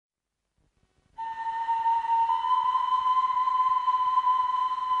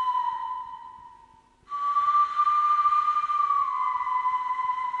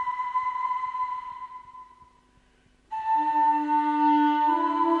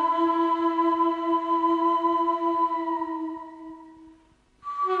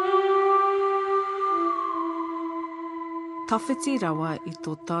Tawhiti rawa I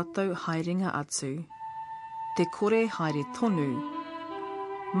tō tātou haerenga atu. Te kore haere tonu.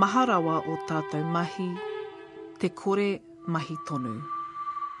 Maha rawa o tātou mahi. Te kore mahi tonu.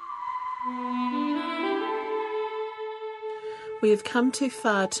 We have come too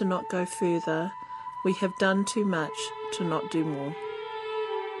far to not go further. We have done too much to not do more.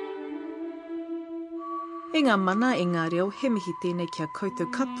 E ngā mana e ngā reo, he mihi tēnei kia koutou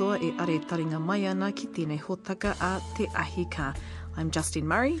katoa e are taringa mai ana ki tēnei hōtaka a Te Ahi Kaa. I'm Justine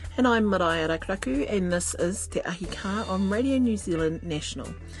Murray. And I'm Maraea Rakuraku, and this is Te Ahi Kaa on Radio New Zealand National.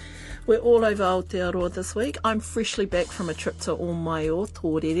 We're all over Aotearoa this week. I'm freshly back from a trip to Omaio,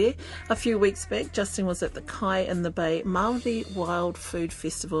 Torere. A few weeks back, Justine was at the Kai in the Bay Māori Wild Food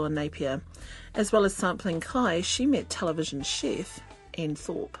Festival in Napier. As well as sampling kai, she met television chef Anne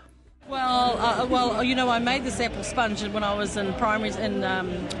Thorpe. Well, you know, I made this apple sponge when I was in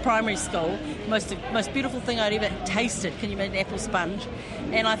primary school. Most beautiful thing I'd ever tasted. Can you imagine apple sponge?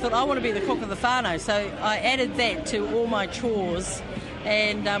 And I thought I want to be the cook of the whanau, so I added that to all my chores,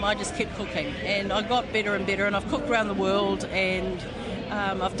 and I just kept cooking. And I got better and better, and I've cooked around the world, and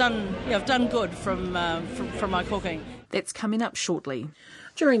I've done good from my cooking. That's coming up shortly.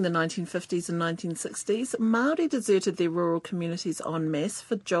 During the 1950s and 1960s, Māori deserted their rural communities en masse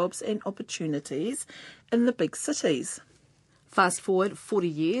for jobs and opportunities in the big cities. Fast forward 40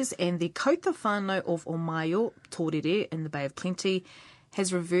 years and the Kauta whanau of Omaio, Torere in the Bay of Plenty,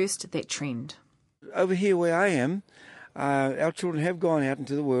 has reversed that trend. Over here where I am, our children have gone out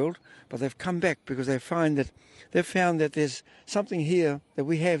into the world, but they've come back because they've found that there's something here that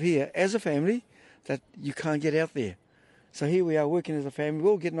we have here as a family that you can't get out there. So here we are working as a family,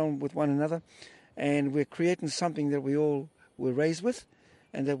 we're all getting on with one another, and we're creating something that we all were raised with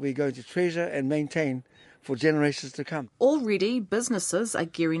and that we're going to treasure and maintain for generations to come. Already, businesses are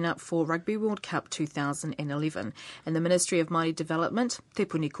gearing up for Rugby World Cup 2011, and the Ministry of Māori Development, Te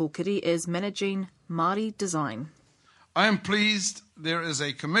Puni Kōkiri, is managing Māori design. I am pleased there is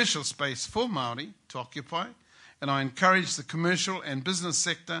a commercial space for Māori to occupy, and I encourage the commercial and business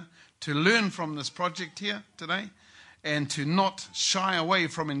sector to learn from this project here today, and to not shy away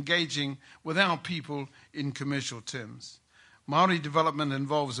from engaging with our people in commercial terms. Māori development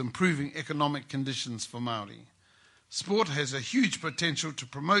involves improving economic conditions for Māori. Sport has a huge potential to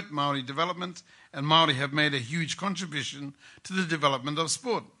promote Māori development, and Māori have made a huge contribution to the development of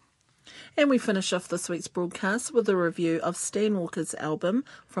sport. And we finish off this week's broadcast with a review of Stan Walker's album,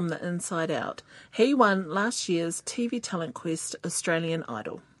 From the Inside Out. He won last year's TV Talent Quest Australian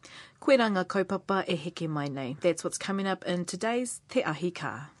Idol. Koe ranga kaupapa e heke mai nei. That's what's coming up in today's Te Ahi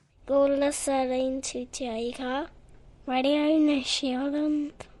Kaa. You're listening to Te Ahi Kaa, Radio New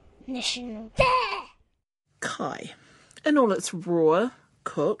Zealand National. Kai, in all its raw,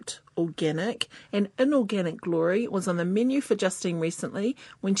 cooked, organic and inorganic glory, was on the menu for Justine recently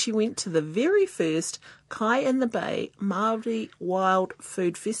when she went to the very first Kai in the Bay Māori Wild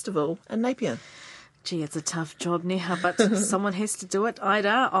Food Festival in Napier. Gee, it's a tough job, Neha, but someone has to do it.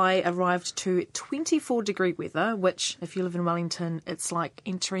 Ida, I arrived to 24-degree weather, which, if you live in Wellington, it's like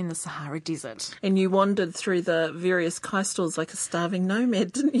entering the Sahara Desert. And you wandered through the various Kai stalls like a starving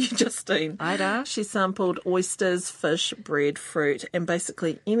nomad, didn't you, Justine? Ida. She sampled oysters, fish, bread, fruit, and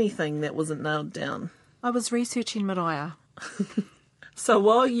basically anything that wasn't nailed down. I was researching Maraea. So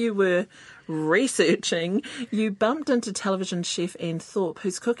while you were researching, you bumped into television chef Anne Thorpe,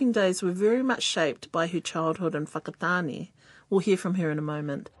 whose cooking days were very much shaped by her childhood in whakatāne. We'll hear from her in a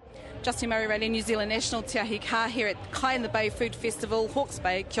moment. Justine Murray, Radio New Zealand National, Te Ahi Kaa here at Kai in the Bay Food Festival, Hawke's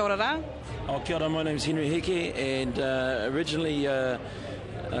Bay. Kia ora rā. Kia ora, my name's Henry Heke, and originally I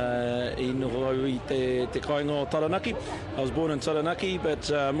noho i te kāinga o Taranaki. I was born in Taranaki, but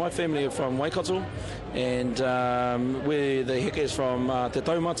my family are from Waikato, and where the Heke is from Te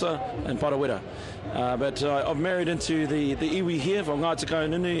Taumata and Parawera. But I've married into the iwi here from Ngāti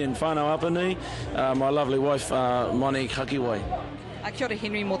Nunu and whanau Apanui, my lovely wife, Monique Hakiwai. Kia ora,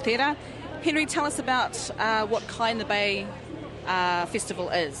 Henry Motera. Henry, tell us about what Kai in the Bay festival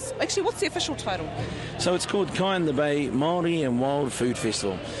is. Actually, what's the official title? So it's called Kai in the Bay Māori and Wild Food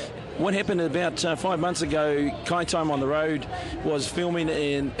Festival. What happened about 5 months ago, Kai Time on the Road was filming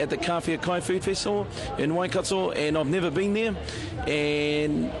at the Kawhia Kai Food Festival in Waikato, and I've never been there.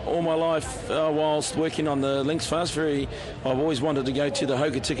 And all my life, whilst working on the Links Fast Ferry, I've always wanted to go to the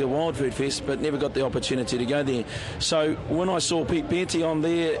Hokitika Wild Food Fest, but never got the opportunity to go there. So when I saw Pete Benty on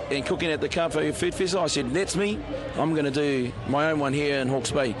there and cooking at the Kawhia Food Festival, I said, that's me. I'm going to do my own one here in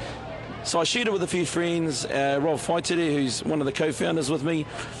Hawke's Bay. So I shared it with a few friends, Rob Whaitere, who's one of the co-founders with me,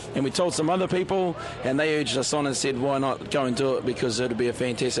 and we told some other people, and they urged us on and said, why not go and do it, because it would be a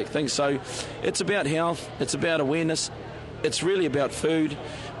fantastic thing. So it's about health, it's about awareness, it's really about food,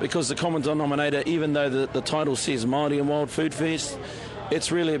 because the common denominator, even though the title says Māori and Wild Food Fest, it's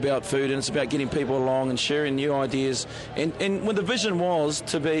really about food, and it's about getting people along and sharing new ideas. And when the vision was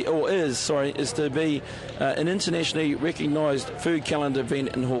to be, or is to be an internationally recognised food calendar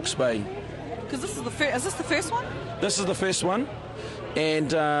event in Hawke's Bay. Because this is is this the first one? This is the first one,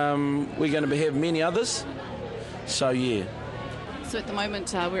 and we're going to have many others. So yeah. So at the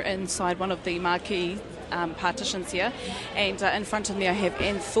moment we're inside one of the marquee partitions here, and in front of me I have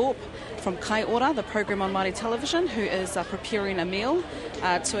Anne Thorpe from Kai Ora, the program on Māori television, who is preparing a meal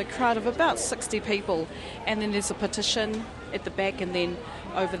to a crowd of about 60 people. And then there's a petition at the back, and then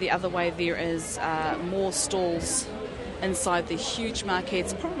over the other way there is more stalls inside the huge marquee.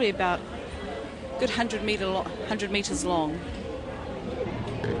 It's probably about a good 100 metres long.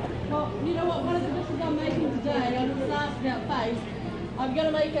 Well, you know what, one of the dishes I'm making today, I'm just laughing out face, I'm going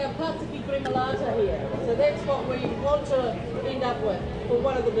to make a Pātiki gremolata here. So that's what we want to end up with for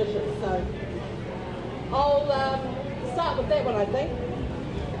one of the dishes. So I'll start with that one, I think.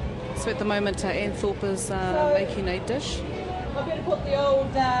 So at the moment Anne Thorpe is making a dish. I'm going to put the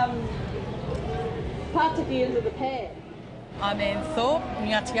old Pātiki into the pan. I'm Anne Thorpe,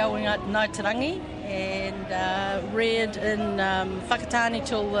 Ngāti Awa Ngāti Rangi, and reared in Whakatane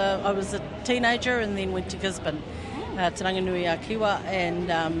till I was a teenager, and then went to Gisborne. Te Ranganui a Kiwa, and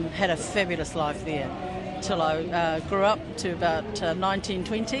had a fabulous life there till I grew up to about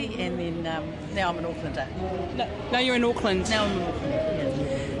 1920, and then now I'm in Auckland. Now you're in Auckland. Now I'm in Auckland,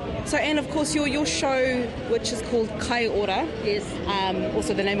 yes. So, and of course your show, which is called Kai Ora, Yes.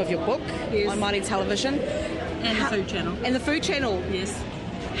 also the name of your book, Yes. on Māori television. And the Food Channel. And the Food Channel. Yes.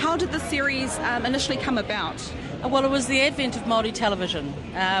 How did the series initially come about? Well, it was the advent of Māori television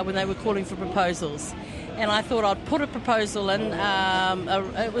when they were calling for proposals. And I thought I'd put a proposal in.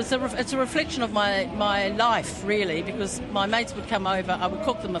 It's a reflection of my life, really, because my mates would come over, I would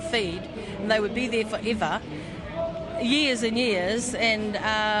cook them a feed, and they would be there forever, years and years, and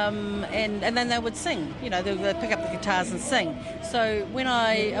then they would sing. You know, they'd pick up the guitars and sing. So when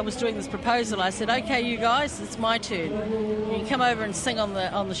I was doing this proposal, I said, "Okay, you guys, it's my turn. You can come over and sing on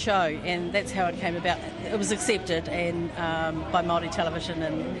the show," and that's how it came about. It was accepted and by Māori television,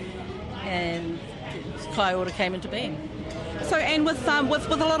 and Kai Ora came into being. So, and with a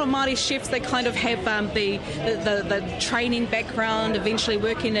lot of Māori chefs, they kind of have the training background, eventually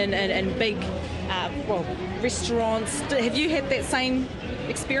working in big restaurants. Have you had that same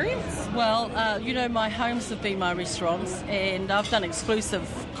experience? Well, my homes have been my restaurants, and I've done exclusive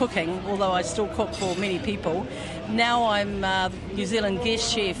cooking, although I still cook for many people. Now I'm New Zealand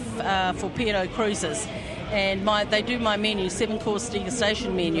guest chef for P&O Cruises, and they do my menu, 7-course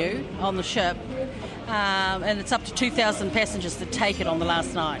degustation menu on the ship. And it's up to 2,000 passengers that take it on the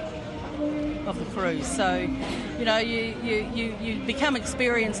last night of the cruise. So, you become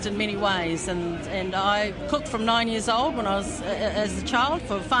experienced in many ways. And I cooked from 9 years old when I was as a child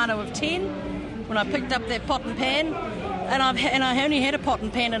for a whanau of 10. When I picked up that pot and pan, and I only had a pot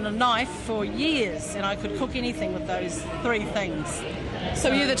and pan and a knife for years, and I could cook anything with those three things.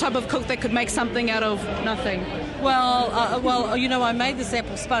 So you're the type of cook that could make something out of nothing? Well, I made this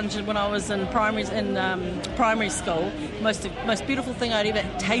apple sponge when I was in primary school. Most beautiful thing I'd ever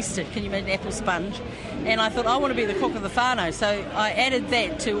tasted. Can you imagine apple sponge? And I thought I want to be the cook of the whanau, so I added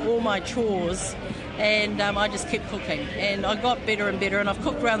that to all my chores, and I just kept cooking. And I got better and better, and I've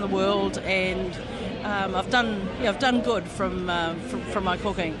cooked around the world, and I've done good from my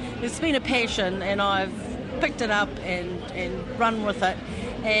cooking. It's been a passion, and I've picked it up and run with it.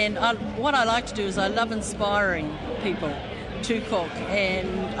 And what I like to do is I love inspiring people to cook.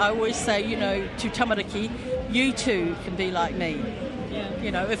 And I always say, to tamariki, you too can be like me.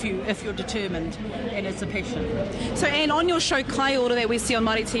 Yeah. If you're determined, and it's a passion. So, Anne, on your show Kai Ora that we see on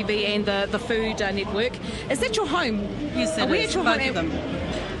Māori TV and the Food Network, is that your home? Yes, it is. Both of them.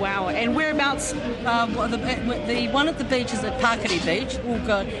 Wow. And whereabouts? The one at the beach is at Pakari Beach. Oh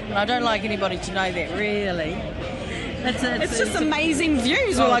God, and I don't like anybody to know that, really. It's just amazing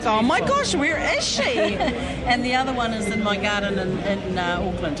views. We're like, oh my gosh, where is she? And the other one is in my garden in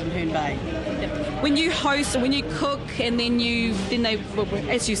Auckland, in Herne Bay. When you host, when you cook, and then they,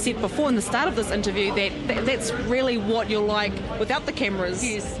 as you said before in the start of this interview, that's really what you're like without the cameras.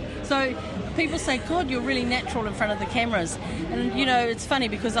 Yes. So people say, God, you're really natural in front of the cameras. And, it's funny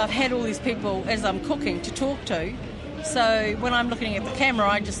because I've had all these people as I'm cooking to talk to. So when I'm looking at the camera,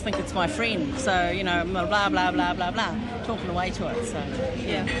 I just think it's my friend. So, blah, blah, blah, blah, blah, talking away to it. So,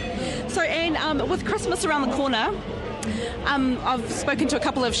 yeah. So, Anne, with Christmas around the corner, I've spoken to a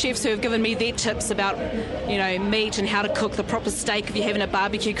couple of chefs who have given me their tips about, meat and how to cook the proper steak if you're having a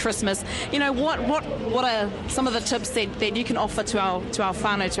barbecue Christmas. What are some of the tips that you can offer to our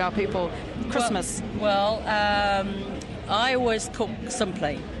whanau, to our people, Christmas? Well, I always cook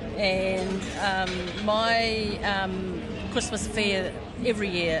simply, and my Christmas fare every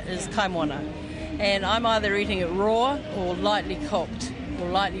year is kaimoana, and I'm either eating it raw or lightly cooked or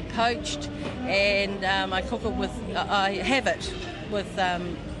lightly poached, and I cook it with, I have it with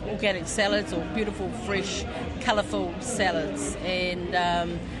organic salads or beautiful, fresh, colourful salads, and a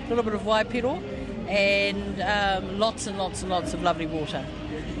little bit of waipiro, and lots and lots and lots of lovely water.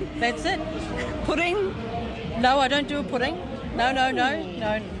 That's it. Pudding? No, I don't do a pudding. No.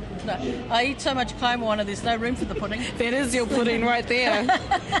 I eat so much kaimoana, there's no room for the pudding. That is your pudding right there.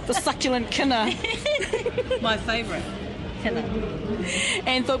 The succulent kina. My favourite, kina.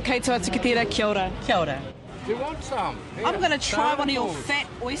 And Thorpe katoa tikitira, kia ora. Kia ora. Do you want some? Here, I'm going to try one of your fat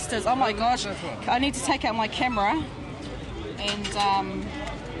oysters. Oh my gosh. I need to take out my camera. And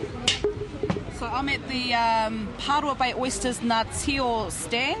so I'm at the Pārua Bay Oysters Ngā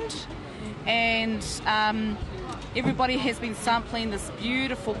stand. And everybody has been sampling this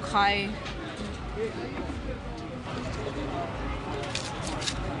beautiful kai.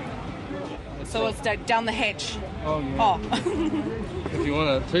 So it's down the hatch. Oh, yeah. Oh. If you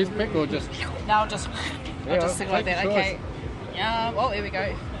want a toothpick or just... No, I'll just stick like that. Okay. Yeah. Oh, here we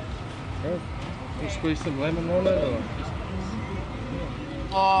go. You squeeze some lemon on it, or...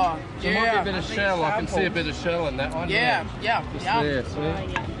 Oh, There might be a bit of shell. I can see a bit of shell in that one. Yeah. Just there, see?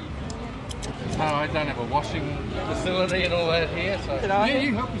 No, I don't have a washing facility and all that here, so... Yeah, you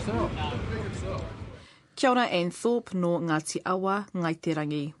can help yourself. Kia ora, Anne Thorpe no Ngāti Awa, Ngai Te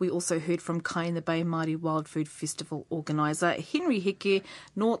Rangi. We also heard from Kai in the Bay Māori Wild Food Festival organiser Henry Heke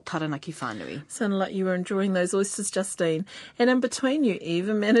no Taranaki Whanui. Sounded like you were enjoying those oysters, Justine. And in between, you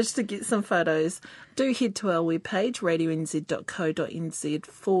even managed to get some photos. Do head to our webpage,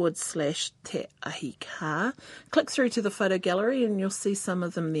 radionz.co.nz/Te Ahi Kaa. Click through to the photo gallery and you'll see some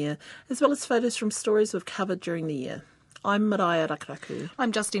of them there, as well as photos from stories we've covered during the year. I'm Mariah Rakaraku.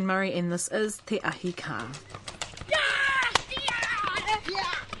 I'm Justine Murray and this is Te Ahi Kaa.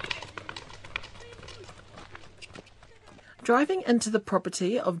 Driving into the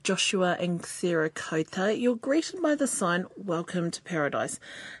property of Joshua and Sarah Kauta, you're greeted by the sign, Welcome to Paradise.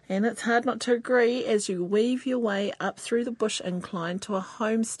 And it's hard not to agree as you weave your way up through the bush incline to a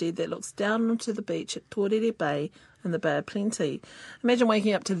homestead that looks down onto the beach at Torere Bay in the Bay of Plenty. Imagine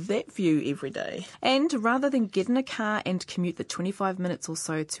waking up to that view every day. And rather than get in a car and commute the 25 minutes or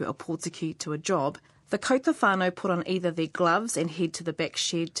so to a portiki to a job, the Kauta whanau put on either their gloves and head to the back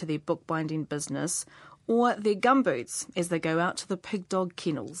shed to their bookbinding business, or their gumboots as they go out to the pig dog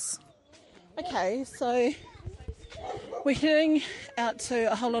kennels. Okay, so we're heading out to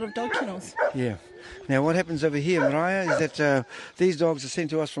a whole lot of dog kennels. Yeah. Now what happens over here, Mariah, is that these dogs are sent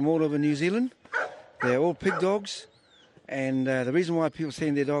to us from all over New Zealand. They're all pig dogs, and the reason why people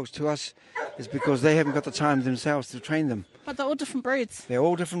send their dogs to us is because they haven't got the time themselves to train them. But they're all different breeds. They're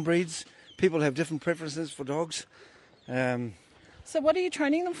all different breeds. People have different preferences for dogs. So what are you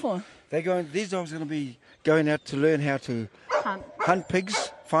training them for? These dogs are going to be going out to learn how to hunt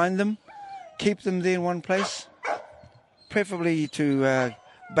pigs, find them, keep them there in one place, preferably to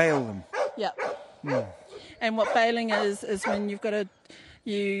bail them. Yeah. And what bailing is when you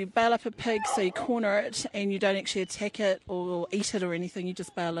bail up a pig, so you corner it and you don't actually attack it or eat it or anything, you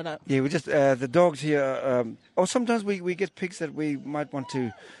just bail it up. Yeah, we just, the dogs here, or sometimes we get pigs that we might want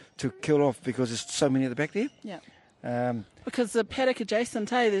to kill off because there's so many at the back there. Yeah. Because the paddock adjacent,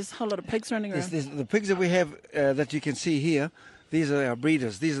 there's a whole lot of pigs running around. The pigs that we have that you can see here, these are our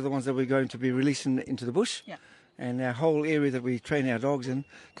breeders. These are the ones that we're going to be releasing into the bush. Yeah. And our whole area that we train our dogs in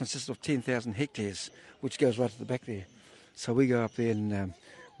consists of 10,000 hectares, which goes right to the back there. So we go up there and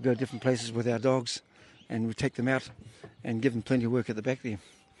we go to different places with our dogs and we take them out and give them plenty of work at the back there.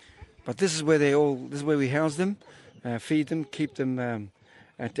 But this is where we house them, feed them, keep them,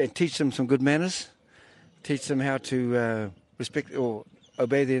 and teach them some good manners. Teach them how to respect or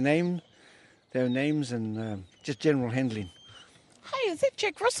obey their names, and just general handling. Hey, is that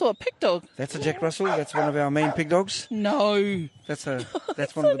Jack Russell, a pig dog? That's a Jack Russell. That's one of our main pig dogs. No. That's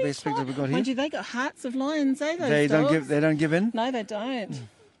one of the best pig dogs we've got here. Mind you, they got hearts of lions, eh? They don't give in. No, they don't.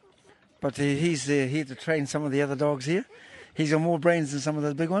 But he's here to train some of the other dogs here. He's got more brains than some of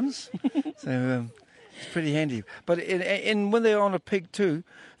those big ones, so it's pretty handy. But when they're on a pig too,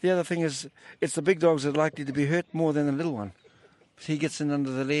 the other thing is it's the big dogs that are likely to be hurt more than the little one. he gets in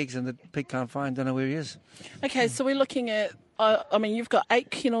under the legs and the pig can't find, don't know where he is. Okay, so we're looking at, I mean, you've got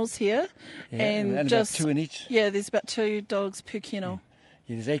 8 kennels here. Yeah, and just about 2 in each. Yeah, there's about 2 dogs per kennel.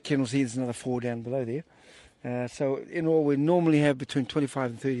 Yeah, there's 8 kennels here, there's another 4 down below there. So in all, we normally have between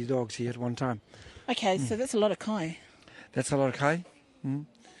 25 and 30 dogs here at one time. Okay, so that's a lot of kai. That's a lot of kai.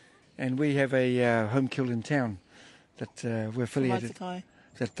 And we have a home kill in town that we're affiliated, Kai.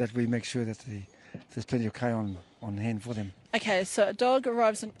 that we make sure that there's plenty of kai on hand for them. Okay, so a dog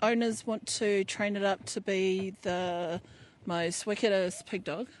arrives and owners want to train it up to be the most wickedest pig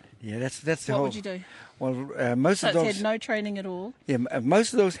dog. Yeah, that's the What whole... would you do? Well, most So of the it's dogs... had no training at all. Yeah,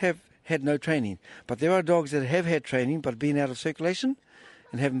 most of those have had no training. But there are dogs that have had training but been out of circulation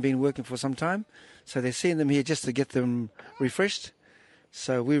and haven't been working for some time. So they're seeing them here just to get them refreshed.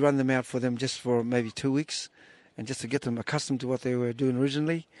 So we run them out for them just for maybe 2 weeks and just to get them accustomed to what they were doing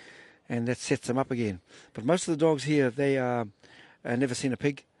originally. And that sets them up again. But most of the dogs here, they are never seen a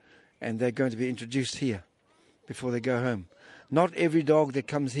pig, and they're going to be introduced here before they go home. Not every dog that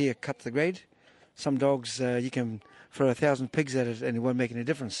comes here cuts the grade. Some dogs, you can throw 1,000 pigs at it and it won't make any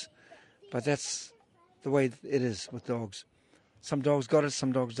difference. But that's the way it is with dogs. Some dogs got it,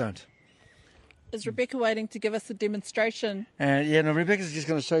 some dogs don't. Is Rebecca waiting to give us a demonstration? Rebecca's just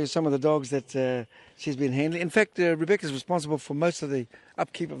going to show you some of the dogs that she's been handling. In fact, Rebecca's responsible for most of the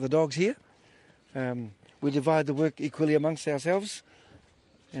upkeep of the dogs here. We divide the work equally amongst ourselves.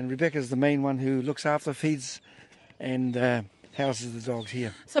 And Rebecca's the main one who looks after, feeds, and houses the dogs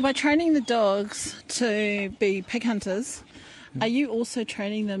here. So by training the dogs to be pig hunters, are you also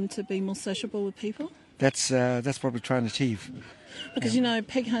training them to be more sociable with people? That's what we're trying to achieve. Because, you know,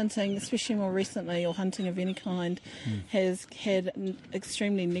 pig hunting, especially more recently, or hunting of any kind, has had an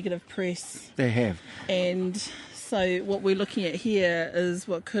extremely negative press. They have. And so what we're looking at here is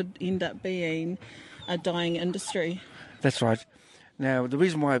what could end up being a dying industry. That's right. Now, the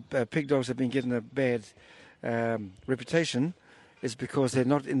reason why pig dogs have been getting a bad reputation is because they're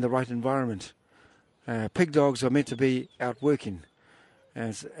not in the right environment. Pig dogs are meant to be out working.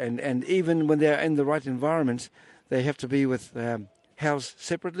 And even when they're in the right environment, they have to be housed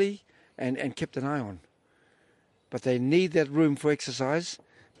separately and kept an eye on. But they need that room for exercise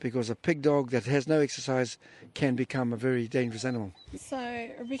because a pig dog that has no exercise can become a very dangerous animal. So,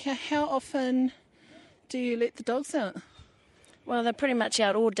 Rebecca, how often do you let the dogs out? Well, they're pretty much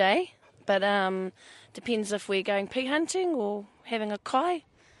out all day, but depends if we're going pig hunting or having a kai.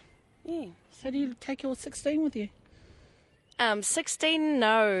 Yeah. So do you take all 16 with you? 16,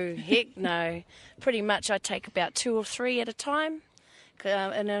 no, heck no. Pretty much I take about 2 or 3 at a time.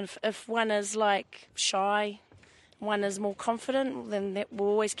 And if one is like shy, one is more confident, then we'll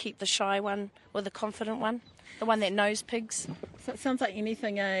always keep the shy one or the confident one, the one that knows pigs. So it sounds like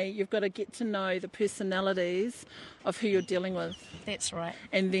anything, you've got to get to know the personalities of who you're dealing with. That's right.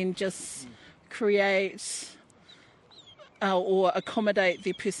 And then just create or accommodate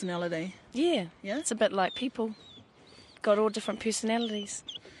their personality. Yeah, it's a bit like people. Got all different personalities.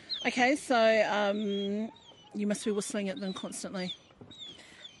 Okay, so you must be whistling at them constantly.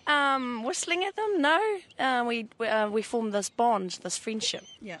 Whistling at them? No. We formed this bond, this friendship.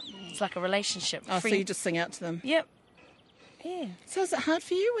 Yeah. It's like a relationship. Oh, so you just sing out to them? Yep. Yeah. So is it hard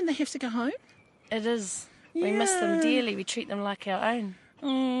for you when they have to go home? It is. Yeah. We miss them dearly. We treat them like our own.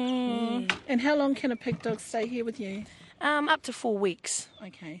 Yeah. And how long can a pig dog stay here with you? Up to 4 weeks.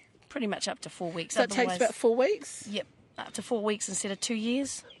 Okay. Pretty much up to 4 weeks. So it takes about 4 weeks? Yep. Up to 4 weeks instead of 2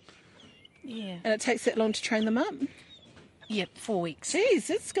 years. Yeah. And it takes that long to train them up? Yep, 4 weeks. Jeez,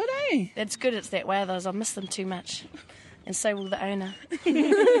 that's good, eh? That's good it's that way, otherwise I miss them too much. And so will the owner.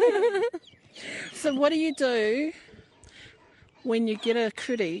 So what do you do when you get a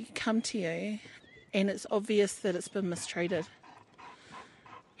kuri come to you and it's obvious that it's been mistreated?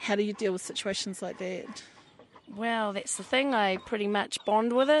 How do you deal with situations like that? Well, that's the thing. I pretty much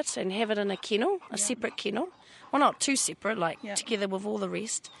bond with it and have it in a kennel, a separate kennel. Well, not too separate, together with all the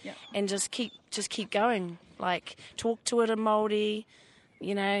rest. Yeah. And just keep going. Like, talk to it in Māori,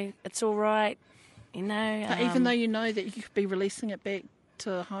 it's all right, But even though you know that you could be releasing it back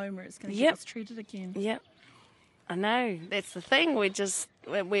to a home where it's going to get mistreated again. Yep. I know. That's the thing.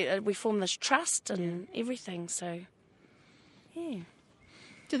 We form this trust and everything, so, yeah.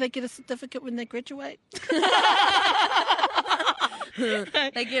 Do they get a certificate when they graduate?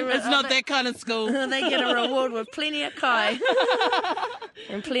 It's not that kind of school. They get a reward with plenty of kai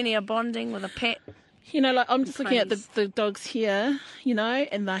and plenty of bonding with a pet. I'm just looking at the dogs here,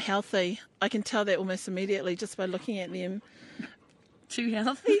 and they're healthy. I can tell that almost immediately just by looking at them. Too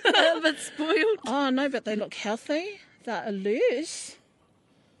healthy? A bit spoiled? Oh, no, but they look healthy. They're alert.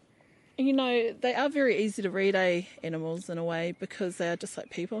 You know, they are very easy to read, animals in a way, because they are just like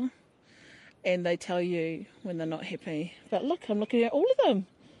people. And they tell you when they're not happy. But look, I'm looking at all of them.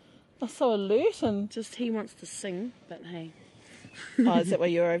 They're so alert and... Just he wants to sing, but hey. Oh, is that why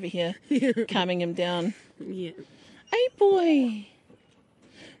you're over here? Calming him down? Yeah. Hey, boy!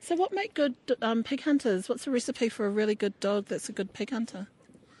 So what make good pig hunters? What's the recipe for a really good dog that's a good pig hunter?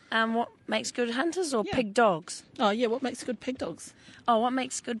 What makes good hunters or pig dogs? Oh, yeah, what makes good pig dogs? Oh, what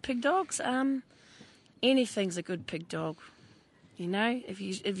makes good pig dogs? Anything's a good pig dog. You know, if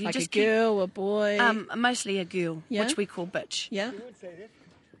you Like just a girl, a boy? mostly a girl, Yeah? which we call bitch. Yeah?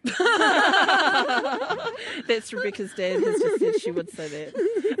 That's Rebecca's dad has just said she would say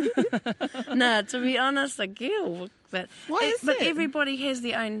that. No, to be honest, a girl. But that? everybody has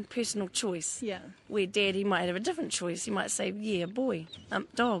their own personal choice. Yeah. Where Dad, he might have a different choice. He might say, yeah, boy,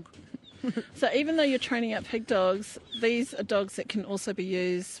 dog. So even though you're training up pig dogs, these are dogs that can also be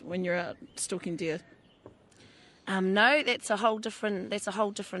used when you're out stalking deer. No, that's a whole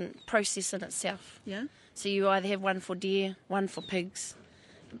different process in itself. Yeah. So you either have one for deer, one for pigs.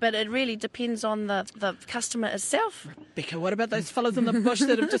 But it really depends on the customer itself. Becca, what about those fellas in the bush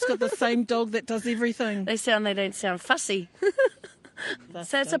that have just got the same dog that does everything? They don't sound fussy.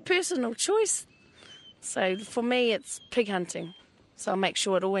 So it's a personal choice. So for me, it's pig hunting. So I'll make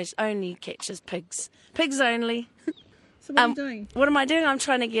sure it always only catches pigs. Pigs only. So what are you doing? What am I doing? I'm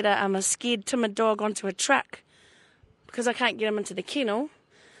trying to get a scared, timid dog onto a truck. Because I can't get him into the kennel.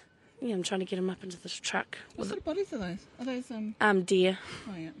 Yeah, I'm trying to get him up into this truck. What sort of bodies are those? Are those deer.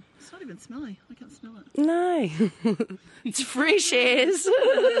 Oh yeah. It's not even smelly. I can't smell it. No. It's fresh as.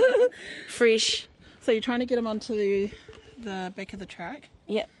 Fresh. So you're trying to get him onto the back of the truck?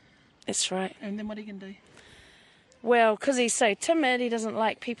 Yep, that's right. And then what are you going to do? Well, because he's so timid, he doesn't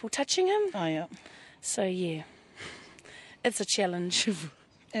like people touching him. Oh yeah. So yeah, it's a challenge.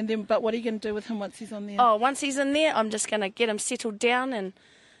 And then, but what are you going to do with him once he's on there? Oh, once he's in there, I'm just going to get him settled down and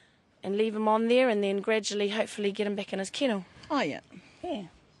leave him on there, and then gradually, hopefully, get him back in his kennel. Oh yeah. Yeah.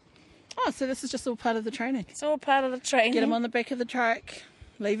 Oh, so this is just all part of the training. It's all part of the training. Get him on the back of the truck,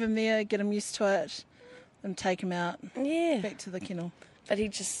 leave him there, get him used to it, and take him out. Yeah. Back to the kennel. But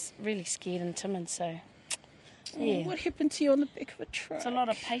he's just really scared and timid, so yeah. Oh, what happened to you on the back of a truck? It's a lot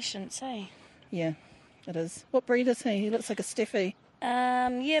of patience, eh? Yeah, it is. What breed is he? He looks like a Steffi. Yeah,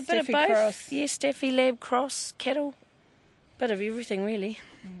 a bit of Staffy both. cross. Yeah, Staffy, Lab, Cross, Cattle. Bit of everything, really.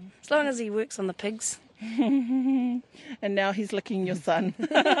 As long as he works on the pigs. And now he's licking your son.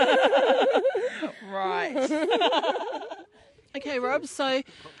 Right. Okay, Rob, so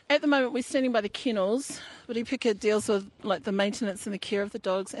at the moment we're standing by the kennels. Woody Picker deals with like the maintenance and the care of the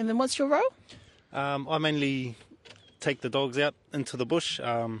dogs. And then what's your role? I mainly take the dogs out into the bush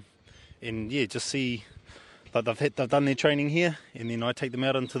and, yeah, just see... Like they've done their training here, and then I take them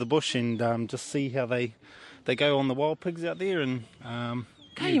out into the bush and just see how they go on the wild pigs out there. And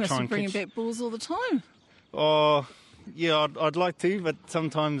You must be bringing back bulls all the time. Oh, yeah, I'd like to, but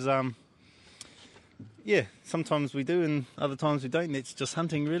sometimes, sometimes we do, and other times we don't. That's just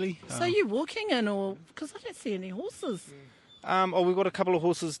hunting, really. So are you walking in, or because I don't see any horses? We've got a couple of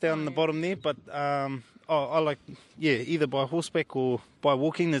horses down the bottom there, but I like, either by horseback or by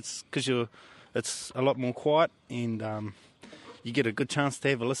walking. It's because it's a lot more quiet, and you get a good chance to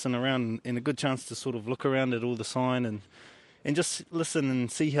have a listen around and a good chance to sort of look around at all the sign and just listen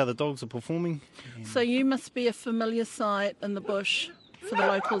and see how the dogs are performing. So you must be a familiar sight in the bush for the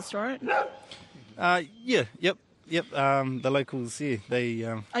locals, right? Yep. The locals, yeah. They.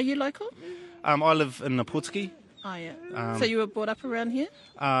 Are you local? I live in Napotiki. Oh, yeah. So you were brought up around here?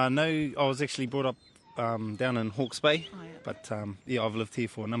 No, I was actually brought up down in Hawke's Bay. Oh, yeah. But, I've lived here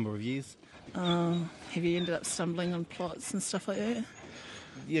for a number of years. Have you ended up stumbling on plots and stuff like that?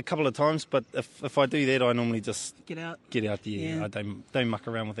 Yeah, a couple of times, but if I do that, I normally just Get out. Yeah. I don't muck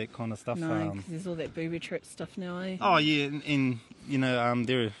around with that kind of stuff. No, 'cause there's all that booby trap stuff now, eh? Oh, yeah, and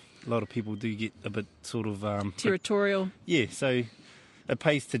there are a lot of people do get a bit sort of... territorial. Yeah, so it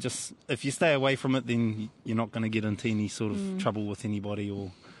pays to just... If you stay away from it, then you're not going to get into any sort of trouble with anybody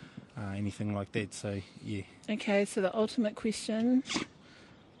or anything like that, so, yeah. Okay, so the ultimate question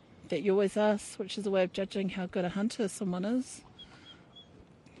that you always ask, which is a way of judging how good a hunter someone is.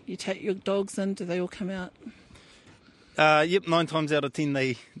 You take your dogs in, do they all come out? Yep, 9 times out of 10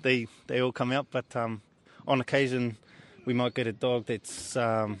 they all come out, but on occasion we might get a dog that's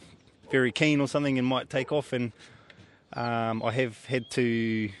very keen or something and might take off, and I have had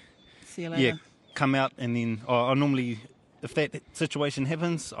to See you later. come out, and then I normally, if that situation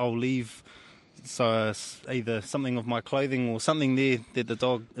happens, I'll leave. So it's either something of my clothing or something there that the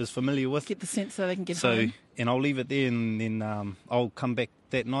dog is familiar with. Get the scent so they can get home. And I'll leave it there, and then I'll come back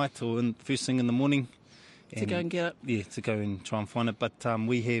that night or first thing in the morning. To go and get it? Yeah, to go and try and find it. But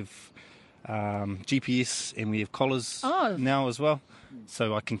we have GPS and we have collars now as well,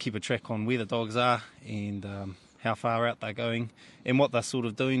 so I can keep a track on where the dogs are and how far out they're going and what they're sort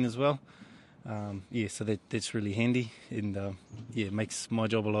of doing as well. So that's really handy, and it makes my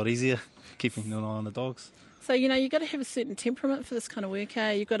job a lot easier, keeping an eye on the dogs. So, you've got to have a certain temperament for this kind of work,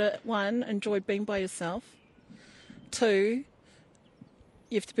 eh? You've got to, 1, enjoy being by yourself. 2,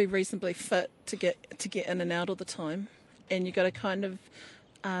 you have to be reasonably fit to get in and out all the time. And you've got to kind of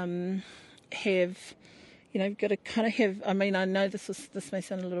you've got to kind of have, I know this may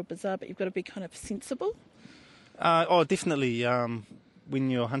sound a little bizarre, but you've got to be kind of sensible. Definitely. When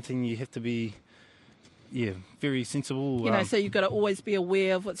you're hunting, you have to be, very sensible. So you've got to always be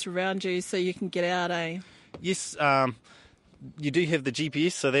aware of what's around you so you can get out, eh? Yes, you do have the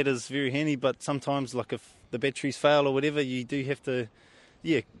GPS, so that is very handy, but sometimes, like if the batteries fail or whatever, you do have to,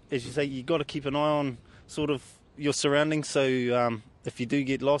 as you say, you've got to keep an eye on sort of your surroundings, so if you do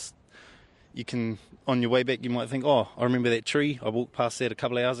get lost, you can, on your way back, you might think, I remember that tree, I walked past that a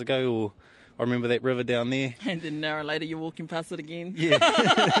couple of hours ago, or I remember that river down there. And then an hour later you're walking past it again. Yeah.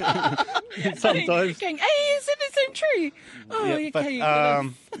 Sometimes. Going, hey, is it the same tree?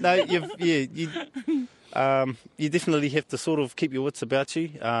 You definitely have to sort of keep your wits about you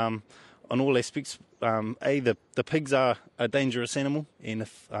on all aspects. The pigs are a dangerous animal, and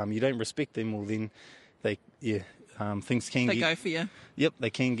if you don't respect them, well then things can they go for you. Yep, they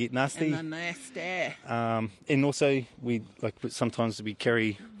can get nasty. And they're nasty. And also sometimes we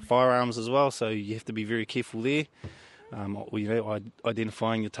carry firearms as well, so you have to be very careful there.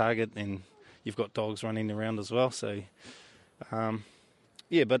 Identifying your target, and you've got dogs running around as well. So, I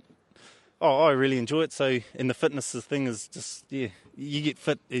really enjoy it. So, and the fitness thing is just, you get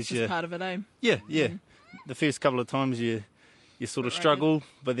fit as you. Part of it, eh? Yeah. The first couple of times you sort of struggle,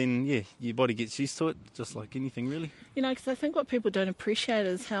 but then your body gets used to it, just like anything really. Because I think what people don't appreciate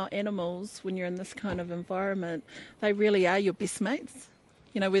is how animals, when you're in this kind of environment, they really are your best mates.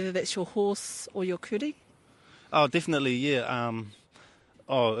 Whether that's your horse or your kuri. Oh, definitely, yeah.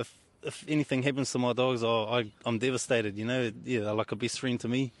 If anything happens to my dogs, I'm devastated. They're like a best friend to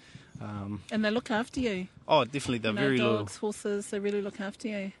me. And they look after you. Oh, definitely, they're very loyal. Dogs, horses, they really look after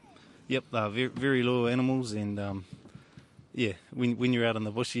you. Yep, they're very, very loyal animals, and when you're out in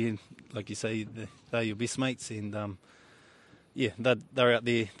the bush, like you say, they're your best mates, and they're out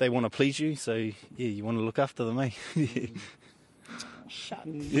there. They want to please you, so you want to look after them, eh? Shucks.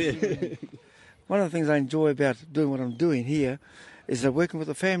 Yeah. One of the things I enjoy about doing what I'm doing here is working with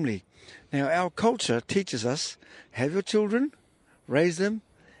the family. Now, our culture teaches us, have your children, raise them,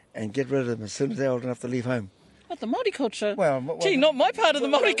 and get rid of them as soon as they're old enough to leave home. What, the Māori culture? Well, not my part of the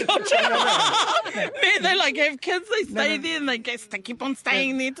Māori culture. Man, they have kids, they stay there, and they keep on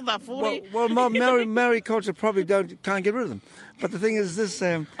staying there till they're 40. Well, Maori culture probably can't get rid of them. But the thing is this...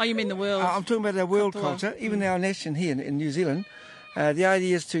 you mean the world? I'm talking about our world culture, even our nation here in New Zealand. The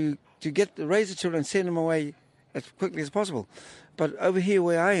idea is to raise the children and send them away as quickly as possible. But over here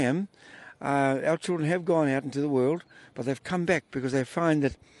where I am, our children have gone out into the world, but they've come back because they've found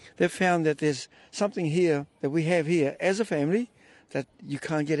that there's something here that we have here as a family that you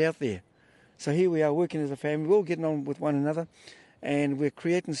can't get out there. So here we are working as a family, we're all getting on with one another, and we're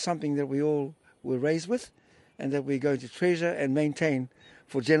creating something that we all were raised with and that we're going to treasure and maintain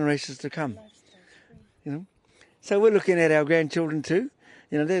for generations to come. So we're looking at our grandchildren too.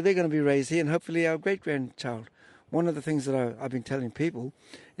 They're going to be raised here, and hopefully our great-grandchild. One of the things that I've been telling people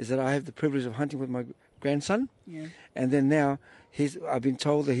is that I have the privilege of hunting with my grandson, and then now I've been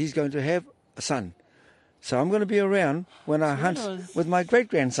told that he's going to have a son. So I'm going to be around when I hunt with my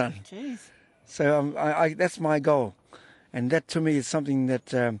great-grandson. Jeez. So that's my goal, and that to me is something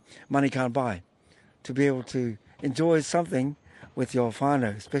that money can't buy, to be able to enjoy something with your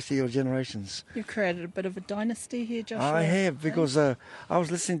whanau, especially your generations. You've created a bit of a dynasty here, Joshua. I have, because I was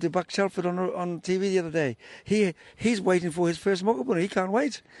listening to Buck Shelford on TV the other day. He's waiting for his first mokopuna. He can't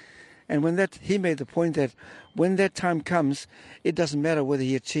wait. And he made the point that when that time comes, it doesn't matter whether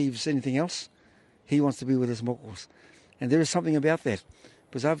he achieves anything else. He wants to be with his mokos. And there is something about that.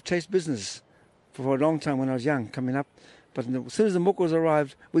 Because I've chased business for a long time when I was young, coming up. But as soon as the mokos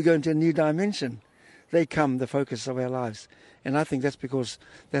arrived, we go into a new dimension. They come the focus of our lives. And I think that's because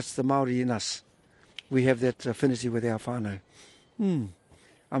that's the Māori in us. We have that affinity with our whanau. I'm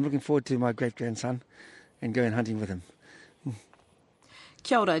looking forward to my great-grandson and going hunting with him.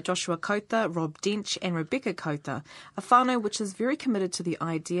 Kia ora, Joshua Kauta, Rob Dench and Rebecca Kauta, a whanau which is very committed to the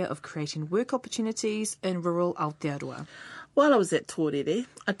idea of creating work opportunities in rural Aotearoa. While I was at Torere,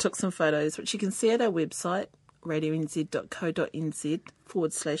 I took some photos, which you can see at our website,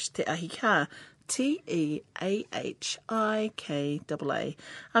 radionz.co.nz/Te Ahi Kaa, TEAHIKAA.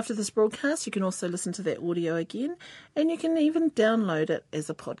 After this broadcast, you can also listen to that audio again, and you can even download it as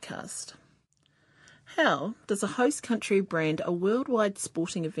a podcast. How does a host country brand a worldwide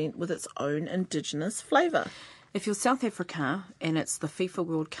sporting event with its own indigenous flavour? If you're South Africa and it's the FIFA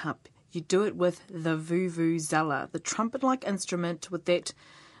World Cup, you do it with the vuvuzela, the trumpet-like instrument with that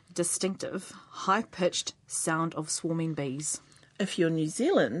distinctive, high-pitched sound of swarming bees. If you're New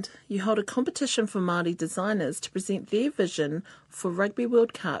Zealand, you hold a competition for Māori designers to present their vision for Rugby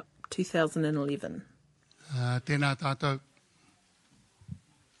World Cup 2011. Tēnā tātou.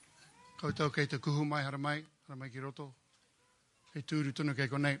 Koutou kei te kuhu mai haramai ki roto. Kei tūru tunu kei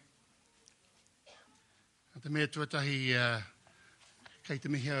konei. Te mea tuatahi kei te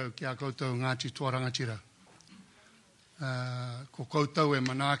mihi au ki a koutou Ngāti Toa Rangatira. Ko koutou e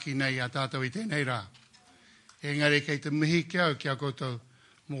manaaki nei a tātou I tēnei rā. Engari kei te mihi ki au ki a koutou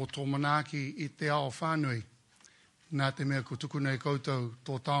mō tō manaaki I te ao whānui. Nā te mea ko tuku nei koutou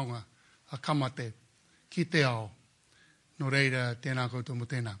tō taonga a kamate ki te ao. No reira tēnā koutou mo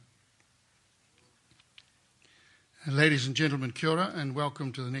tēnā. Ladies and gentlemen, kia ora, and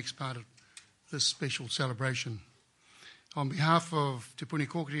welcome to the next part of this special celebration. On behalf of Te Puni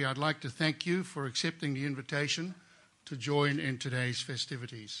Kōkiri, I'd like to thank you for accepting the invitation to join in today's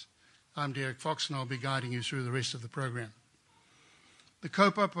festivities. I'm Derek Fox, and I'll be guiding you through the rest of the program. The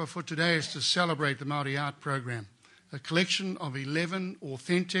kaupapa for today is to celebrate the Māori Art Program, a collection of 11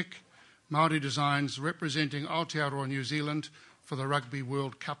 authentic Māori designs representing Aotearoa New Zealand for the Rugby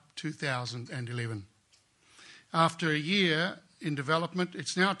World Cup 2011. After a year in development,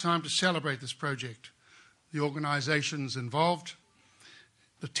 it's now time to celebrate this project, the organisations involved,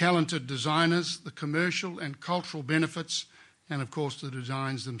 the talented designers, the commercial and cultural benefits, and of course the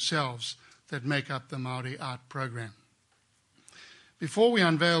designs themselves that make up the Māori Art Program. Before we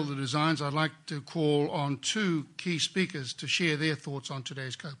unveil the designs, I'd like to call on two key speakers to share their thoughts on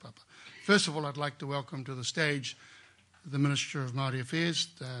today's kaupapa. First of all, I'd like to welcome to the stage the Minister of Māori Affairs,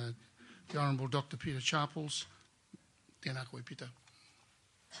 the Honourable Dr. Peter Sharples. Tēnā koe, Peter.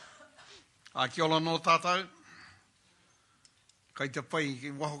 Kia ora no tātou. Kei te pai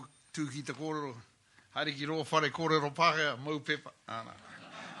ki waho tū ki te kōrero. Haere ki roa whare kōrero pākea, mau pepa.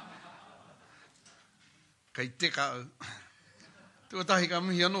 Kei teka au. Tuatahi ka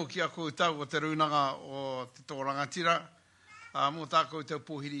mihi anō ki a koutou o te runanga o te tō rangatira. Mō tākou tau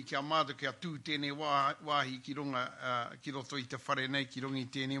pōhiri ki a mātu ki a tū tēnei wāhi ki runga, ki roto I te whare nei ki rungi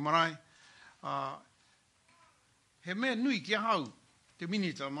tēnei marae. He mea nui ki a hau, te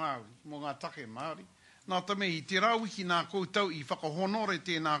minita Māori, mō ngā take Māori. Nā tame I te rauwiki nā koutou I whakahonore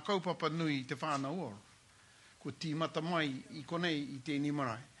tēnā kaupapa nui te whānau ora. Ko tīmata mai I konei I tēnei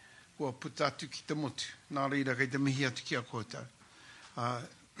marae. Kua puta atu ki te motu. Nā reira kei te mihi atu ki a koutou.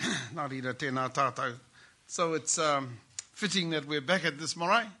 Nā reira tēnā tātou. So it's fitting that we're back at this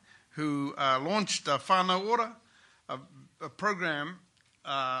marae, who launched a whānau ora, a program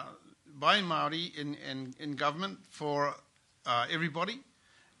by Māori in government for everybody.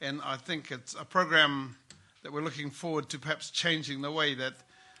 And I think it's a program that we're looking forward to perhaps changing the way that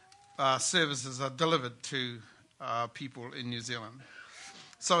services are delivered to people in New Zealand.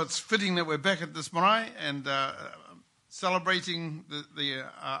 So it's fitting that we're back at this marae and celebrating the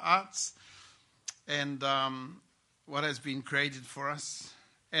arts and what has been created for us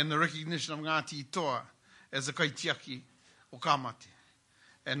and the recognition of Ngāti Toa as a kaitiaki o Kāmate.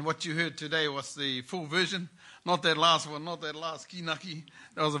 And what you heard today was the full version, not that last one, not that last kinaki.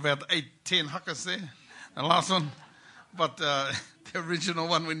 There was about 8-10 hakas there, the last one. But the original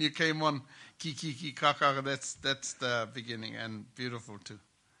one when you came on, ki kaka, that's the beginning, and beautiful too.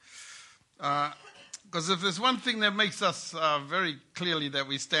 Because if there's one thing that makes us very clearly that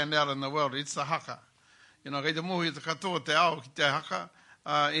we stand out in the world, it's the haka. You know, kei te mohi te katoa te ao ki te haka.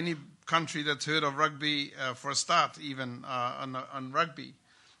 Any country that's heard of rugby, for a start even on rugby,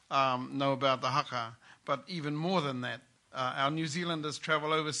 know about the haka. But even more than that, our New Zealanders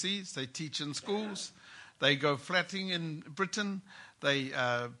travel overseas. They teach in schools. They go flatting in Britain. They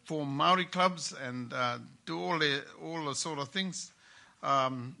form Maori clubs and do all the sort of things.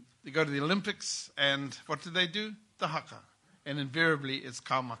 They go to the Olympics, and what do? The haka. And invariably it's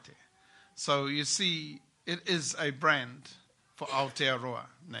kaumate. So you see, it is a brand for Aotearoa,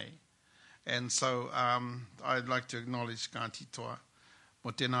 nei. And so I'd like to acknowledge Ngāti Toa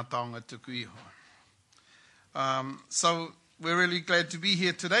mo tēnā taonga tuku iho. So we're really glad to be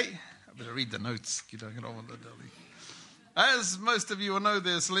here today. I better read the notes. As most of you will know,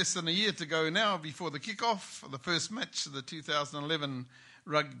 there's less than a year to go now before the kick-off for the first match of the 2011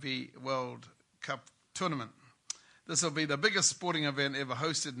 Rugby World Cup tournament. This will be the biggest sporting event ever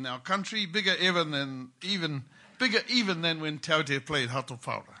hosted in our country, bigger even than when Taute played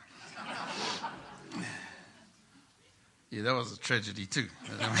Hatopara. Yeah, that was a tragedy too.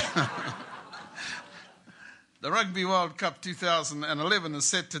 The Rugby World Cup 2011 is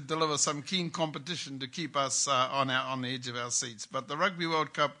set to deliver some keen competition to keep us on the edge of our seats. But the Rugby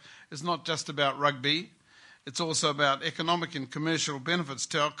World Cup is not just about rugby. It's also about economic and commercial benefits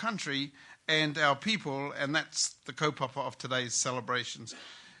to our country and our people, and that's the kaupapa of today's celebrations.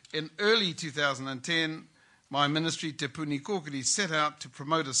 In early 2010, my ministry, Te Puni Kōkiri, set out to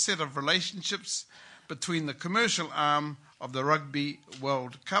promote a set of relationships between the commercial arm of the Rugby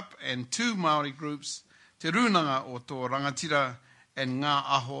World Cup and two Māori groups, Te Runanga o Tō Rangatira and Ngā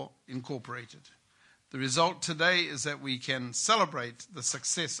Aho Incorporated. The result today is that we can celebrate the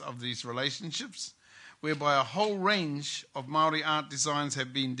success of these relationships, whereby a whole range of Māori art designs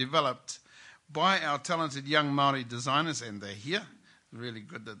have been developed by our talented young Māori designers, and they're here, really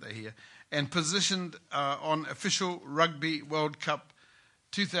good that they're here, and positioned on official Rugby World Cup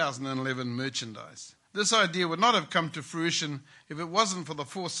 2011 merchandise. This idea would not have come to fruition if it wasn't for the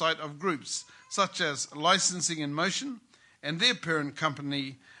foresight of groups such as Licensing in Motion and their parent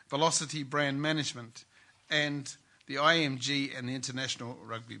company, Velocity Brand Management, and the IMG and the International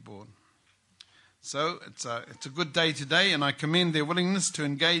Rugby Board. So it's a good day today, and I commend their willingness to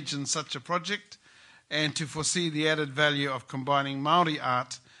engage in such a project and to foresee the added value of combining Māori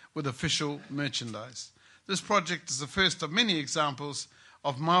art with official merchandise. This project is the first of many examples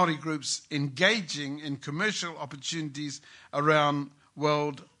of Māori groups engaging in commercial opportunities around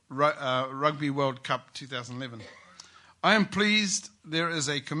Rugby World Cup 2011. I am pleased there is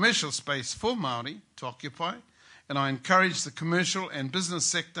a commercial space for Māori to occupy, and I encourage the commercial and business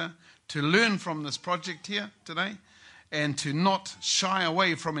sector to learn from this project here today and to not shy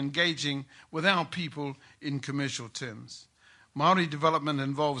away from engaging with our people in commercial terms. Māori development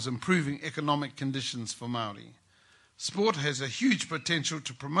involves improving economic conditions for Māori. Sport has a huge potential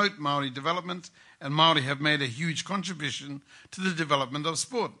to promote Māori development, and Māori have made a huge contribution to the development of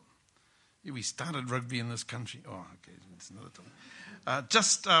sport. Yeah, we started rugby in this country. Oh, okay, that's another topic.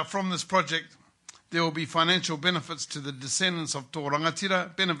 From this project, there will be financial benefits to the descendants of Tō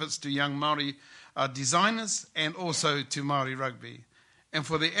Rangatira, benefits to young Māori designers, and also to Māori rugby. And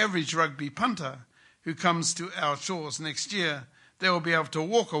for the average rugby punter who comes to our shores next year, they will be able to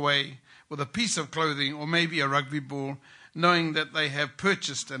walk away with a piece of clothing or maybe a rugby ball, knowing that they have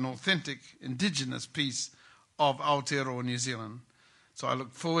purchased an authentic indigenous piece of Aotearoa, New Zealand. So I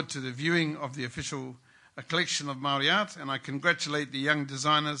look forward to the viewing of the official collection of Māori art, and I congratulate the young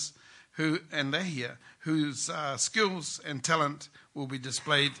designers and they're here, whose skills and talent will be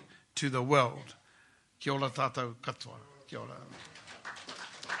displayed to the world. Kia ora tātou katoa. Kia ora.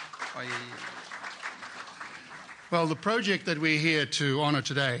 Well, the project that we're here to honour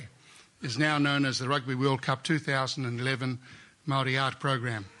today is now known as the Rugby World Cup 2011 Māori Art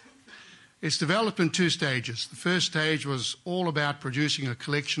Program. It's developed in two stages. The first stage was all about producing a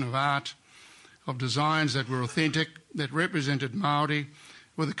collection of art, of designs that were authentic, that represented Māori,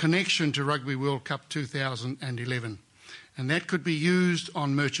 with a connection to Rugby World Cup 2011. And that could be used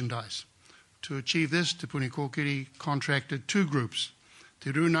on merchandise. To achieve this, Te Puni Kōkiri contracted two groups,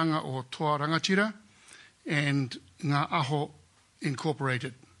 Te Runanga o Tō Rangatira and Ngā Aho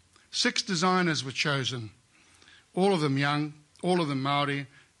Incorporated. 6 designers were chosen, all of them young, all of them Māori,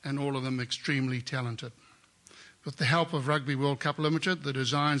 and all of them extremely talented. With the help of Rugby World Cup Limited, the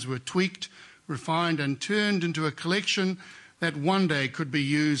designs were tweaked, refined, and turned into a collection that one day could be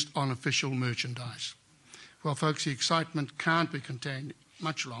used on official merchandise. Well, folks, the excitement can't be contained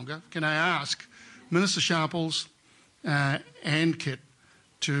much longer. Can I ask Minister Sharples and Kit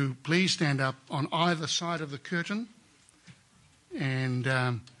to please stand up on either side of the curtain? And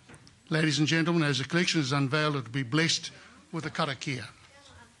ladies and gentlemen, as the collection is unveiled, it will be blessed with a karakia.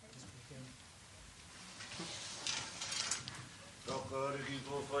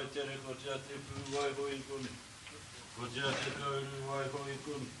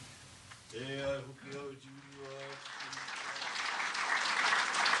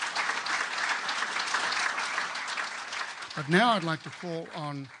 But now I'd like to call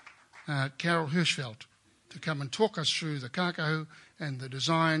on Carol Hirschfeld to come and talk us through the kākahu and the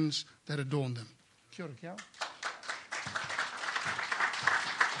designs that adorn them. Kia ora, Carol.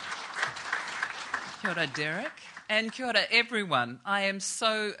 Kia ora, Derek. And kia ora, everyone. I am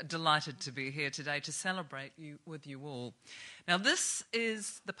so delighted to be here today to celebrate with you all. Now, this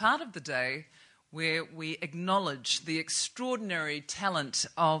is the part of the day where we acknowledge the extraordinary talent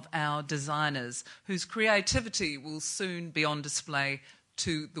of our designers, whose creativity will soon be on display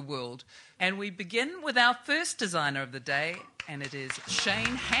to the world. And we begin with our first designer of the day, and it is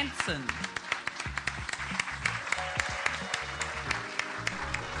Shane Hansen.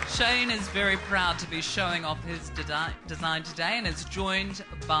 Shane is very proud to be showing off his design today and is joined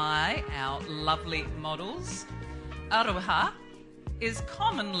by our lovely models. Aroha is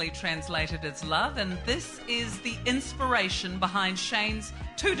commonly translated as love, and this is the inspiration behind Shane's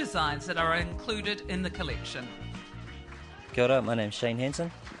 2 designs that are included in the collection. Kia ora, my name's Shane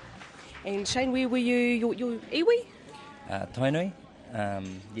Hansen. And Shane, where were you, your iwi? Tainui.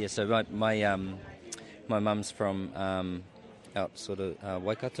 So my mum's from out sort of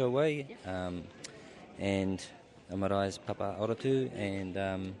Waikato way, and Amarai's Papa Oratu, and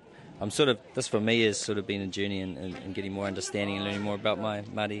I'm sort of, this for me has sort of been a journey in getting more understanding and learning more about my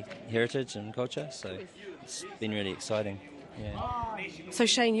Māori heritage and culture, so it's been really exciting. Yeah. So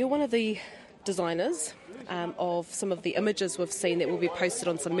Shane, you're one of the designers of some of the images we've seen that will be posted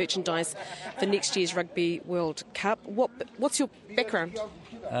on some merchandise for next year's Rugby World Cup. What's your background?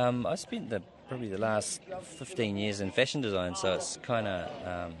 I spent probably the last 15 years in fashion design, so it's kind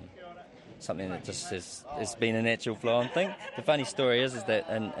of something that just has been a natural flow on thing. The funny story is that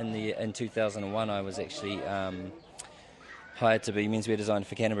in 2001 I was actually hired to be menswear designer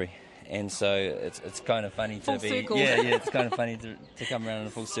for Canterbury, and so it's kind of funny full to be circle. it's kind of funny to come around in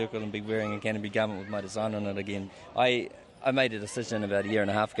a full circle and be wearing a Canterbury garment with my design on it again. I made a decision about a year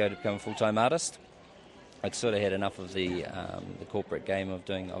and a half ago to become a full-time artist. I'd sort of had enough of the corporate game of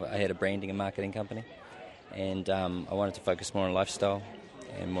doing. I had a branding and marketing company, and I wanted to focus more on lifestyle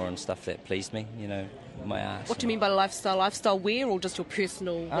and more on stuff that pleased me, my art. What do you mean by lifestyle? Lifestyle wear, or just your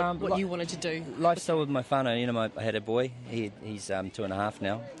personal, what you wanted to do? Lifestyle with my whanau. I had a boy. He's 2.5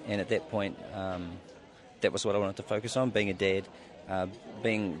 now, and at that point, that was what I wanted to focus on, being a dad,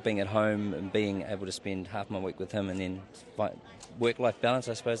 being at home and being able to spend half my week with him, and then work-life balance,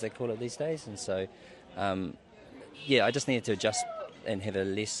 I suppose they call it these days, and so... I just needed to adjust and have a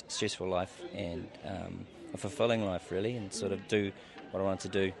less stressful life and a fulfilling life, really, and sort of do what I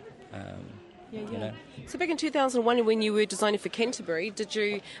wanted to do. So back in 2001, when you were designing for Canterbury,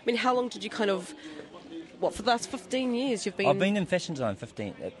 how long did you for the last 15 years you've been... I've been in fashion design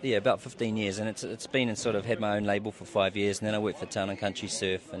about 15 years, and it's been and sort of had my own label for 5 years, and then I worked for Town and Country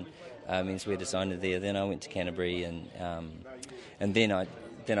Surf and menswear designer there. Then I went to Canterbury, and then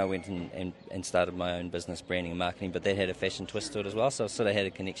I went and started my own business, branding and marketing, but that had a fashion twist to it as well, so I sort of had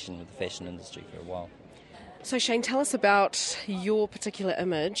a connection with the fashion industry for a while. So Shane, tell us about your particular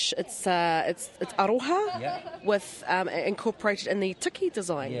image. It's aroha with incorporated in the tiki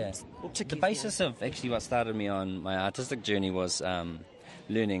design. Yeah. The basis of actually what started me on my artistic journey was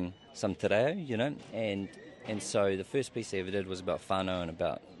learning some te reo, and so the first piece I ever did was about whanau and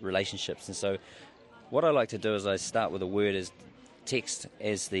about relationships, and so what I like to do is I start with a word as text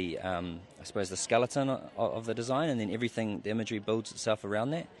as the the skeleton of the design, and then everything, the imagery builds itself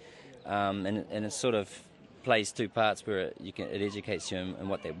around that, and it sort of plays 2 parts where it educates you in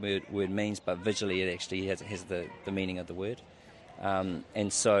what that word means, but visually it actually has the meaning of the word,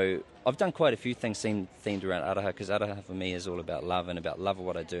 and so I've done quite a few things themed around aroha, because aroha for me is all about love, and about love of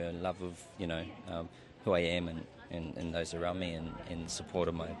what I do, and love of who I am and those around me, and support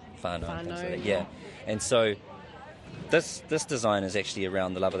of my whanau and things like that. And so This design is actually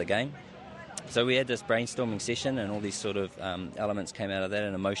around the love of the game. So we had this brainstorming session, and all these sort of elements came out of that,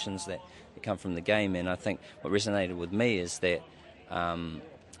 and emotions that come from the game. And I think what resonated with me is that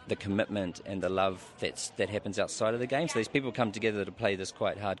the commitment and the love that happens outside of the game. So these people come together to play this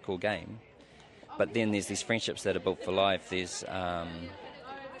quite hardcore game, but then there's these friendships that are built for life. There's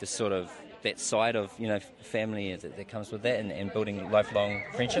this sort of that side of family that comes with that, and building lifelong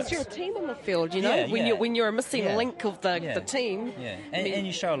friendships. Because you're a team on the field, when you're a missing link of the team. Yeah, and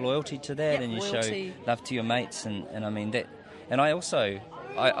you show loyalty to that, and you show love to your mates, and I mean that. And I also,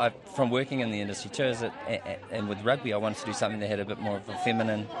 I from working in the industry too, and with rugby, I wanted to do something that had a bit more of a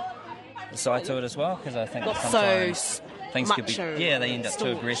feminine side to it as well, because I think sometimes things could be they end up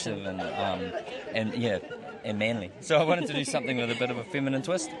too aggressive and manly. So I wanted to do something with a bit of a feminine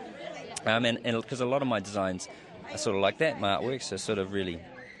twist. And because a lot of my designs are sort of like that, my artworks are sort of really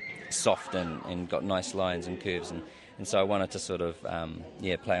soft and got nice lines and curves, and so I wanted to sort of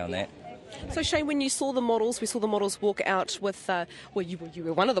play on that. So Shane, when you saw the models, we saw the models walk out with, you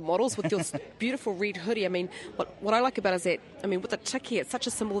were one of the models with your beautiful red hoodie. I mean, what I like about it is that, with the tiki, it's such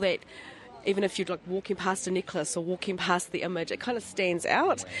a symbol that even if you're walking past a necklace or walking past the image, it kind of stands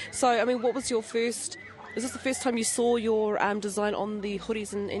out. So, what was your first... Is this the first time you saw your design on the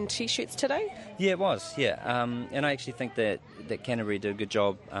hoodies and T-shirts today? Yeah, it was, and I actually think that Canterbury did a good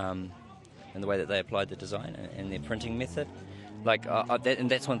job in the way that they applied the design and their printing method. and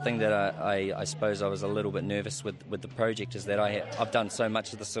that's one thing that I suppose I was a little bit nervous with the project, is that I've done so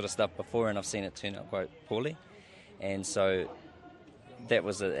much of this sort of stuff before and I've seen it turn out quite poorly, and so that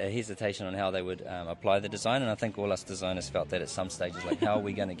was a hesitation on how they would apply the design. And I think all us designers felt that at some stages, like, how are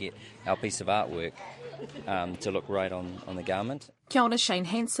we going to get our piece of artwork to look right on the garment. Kia ora, Shane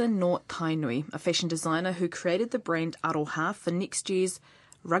Hansen nor Kainui, a fashion designer who created the brand Aroha for next year's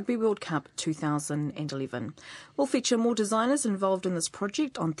Rugby World Cup 2011. We'll feature more designers involved in this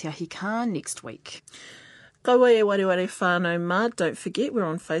project on Te Ahi Kaa next week. Kaua e wareware whanau mā. Don't forget, we're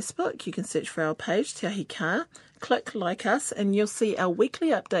on Facebook. You can search for our page, Te Ahi Kaa. Click like us and you'll see our weekly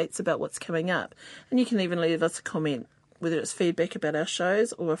updates about what's coming up. And you can even leave us a comment, whether it's feedback about our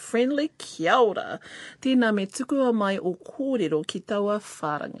shows or a friendly kia ora. Tēnā me tukua mai o kōrero ki taua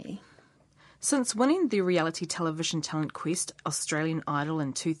wharangi. Since winning the reality television talent quest Australian Idol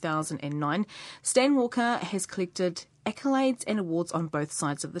in 2009, Stan Walker has collected accolades and awards on both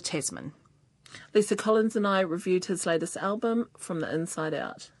sides of the Tasman. Lisa Collins and I reviewed his latest album, From the Inside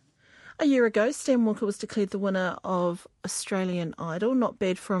Out. A year ago, Stan Walker was declared the winner of Australian Idol. Not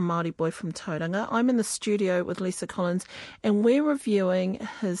bad for a Māori boy from Tauranga. I'm in the studio with Lisa Collins and we're reviewing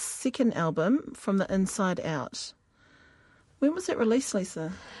his second album, From the Inside Out. When was it released,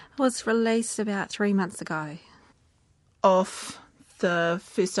 Lisa? It was released about 3 months ago. Off the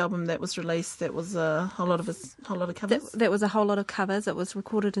first album that was released, that was a whole lot of covers? That was a whole lot of covers. It was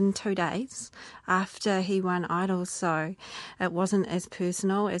recorded in 2 days after he won Idol, so it wasn't as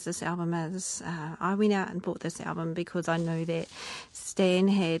personal as this album is. I went out and bought this album because I knew that Stan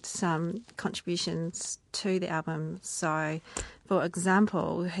had some contributions to the album. So, for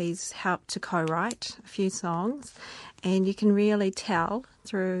example, he's helped to co-write a few songs, and you can really tell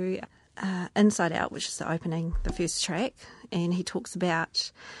through Inside Out, which is the first track, and he talks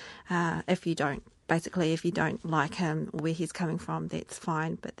about if you don't like him or where he's coming from, that's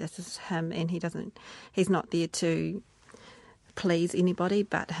fine, but this is him, and he's not there to please anybody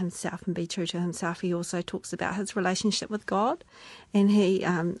but himself and be true to himself. He also talks about his relationship with God, and he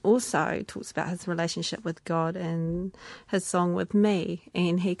also talks about his relationship with God in his song With Me,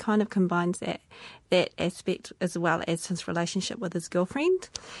 and he kind of combines that aspect as well as his relationship with his girlfriend.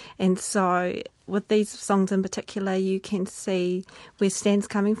 And so with these songs in particular, you can see where Stan's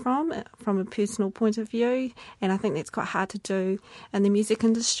coming from a personal point of view, and I think that's quite hard to do in the music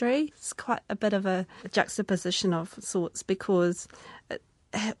industry. It's quite a bit of a juxtaposition of sorts, because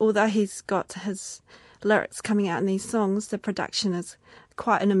although he's got his lyrics coming out in these songs, the production is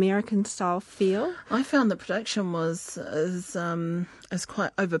quite an American style feel. I found the production is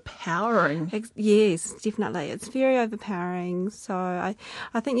quite overpowering. Yes, definitely. It's very overpowering. So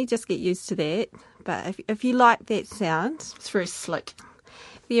I think you just get used to that. But if you like that sound, it's very slick.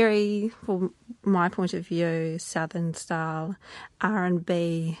 Very, from my point of view, Southern style,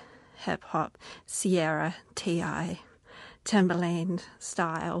 R&B, hip hop, Sierra, T.I., Timberland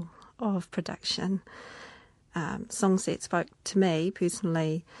style of production. Songs that spoke to me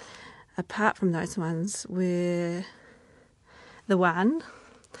personally, apart from those ones, were The One.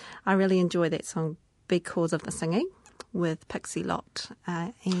 I really enjoy that song because of the singing with Pixie Lott.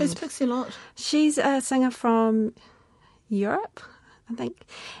 Who's Pixie Lott? She's a singer from Europe, I think.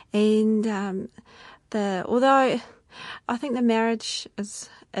 And although I think the marriage is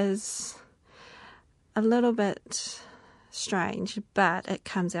a little bit strange, but it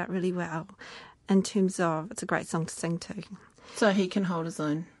comes out really well. In terms of, it's a great song to sing to. So he can hold his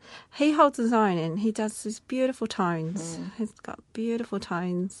own? He holds his own, and he does these beautiful tones. He's got beautiful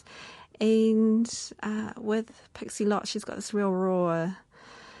tones. And with Pixie Lott, she's got this real raw,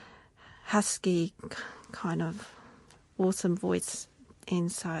 husky kind of awesome voice.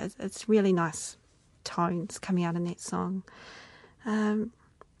 And so it's really nice tones coming out in that song.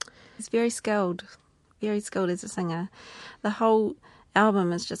 He's very skilled as a singer. The whole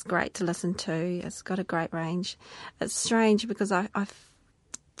album is just great to listen to. It's got a great range. It's strange because I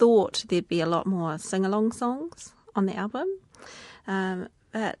thought there'd be a lot more sing-along songs on the album,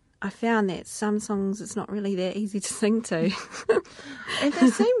 but I found that some songs it's not really that easy to sing to. And they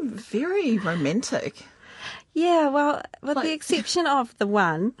seem very romantic. Yeah, well, with the exception of The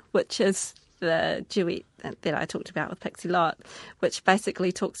One, which is the duet that I talked about with Pixie Lott, which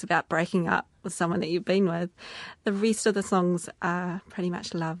basically talks about breaking up with someone that you've been with. The rest of the songs are pretty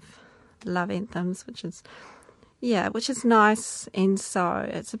much love anthems, which is nice. And so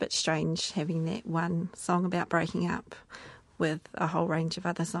it's a bit strange having that one song about breaking up with a whole range of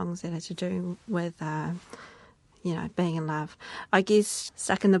other songs that are to do with being in love. I guess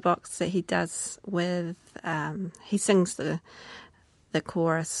Stuck in the Box that he does with he sings the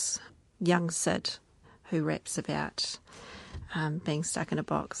chorus, young Sid, who raps about being stuck in a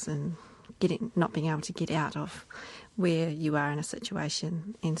box and not being able to get out of where you are in a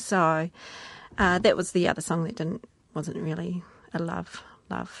situation. And so that was the other song that wasn't really a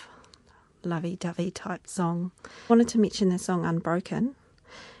lovey-dovey type song. I wanted to mention the song Unbroken.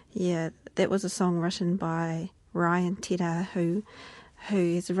 Yeah, that was a song written by Ryan Tedder, who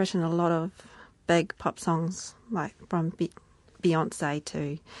has written a lot of big pop songs, like from Beyonce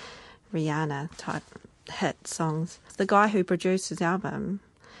to Rihanna type hit songs. The guy who produced his album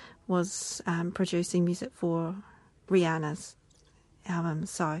was producing music for Rihanna's album,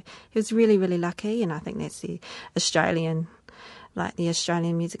 so he was really, really lucky, and I think that's the Australian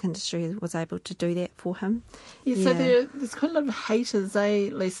music industry was able to do that for him. Yeah, so there's quite a lot of haters,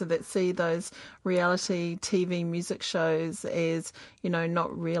 Lisa, that see those reality TV music shows as,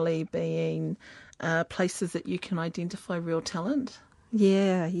 not really being places that you can identify real talent.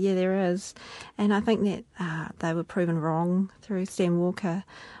 Yeah, there is. And I think that they were proven wrong through Sam Walker.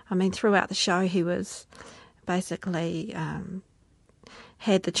 I mean, throughout the show, he was basically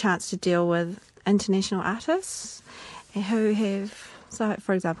had the chance to deal with international artists who have, so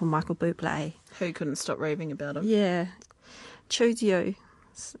for example, Michael Bublé. Who couldn't stop raving about him. Yeah. Choose You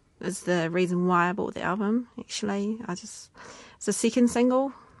is the reason why I bought the album, actually. It's the second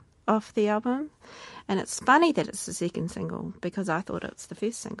single off the album. And it's funny that it's the second single because I thought it was the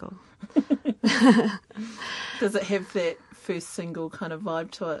first single. Does it have that first single kind of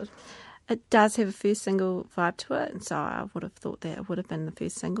vibe to it? It does have a first single vibe to it, and so I would have thought that it would have been the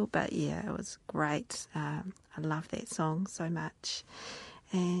first single, but yeah, it was great. I love that song so much.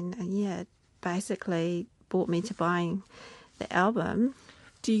 And it basically brought me to buying the album.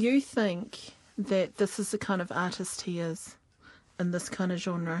 Do you think that this is the kind of artist he is in this kind of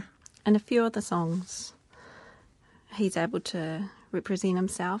genre? In a few of the songs, he's able to represent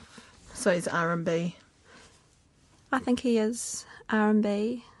himself. So he's R&B? I think he is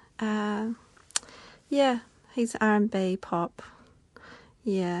R&B. He's R&B, pop.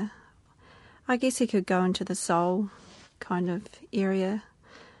 Yeah. I guess he could go into the soul kind of area.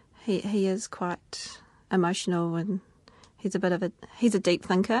 He is quite emotional and he's a deep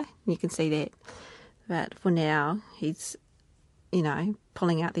thinker. You can see that. But for now, he's,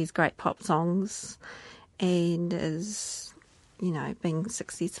 pulling out these great pop songs and is, being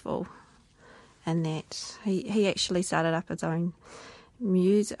successful in that. He actually started up his own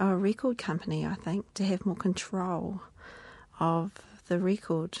record company, I think, to have more control of the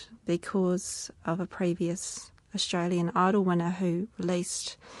record because of a previous Australian Idol winner who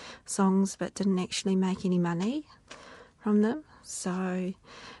released songs but didn't actually make any money from them. So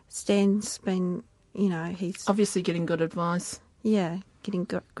Stan's been, he's obviously getting good advice. Yeah, getting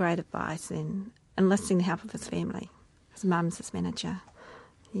great advice and enlisting the help of his family. His mum's his manager.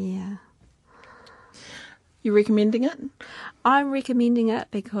 Yeah. You recommending it? I'm recommending it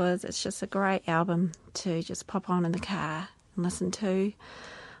because it's just a great album to just pop on in the car and listen to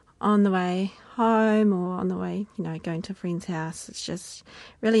on the way home or on the way, going to a friend's house. It's just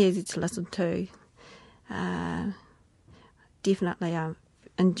really easy to listen to. Definitely I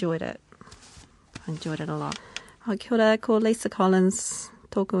enjoyed it. I enjoyed it a lot. Kia ora, ko Lisa Collins,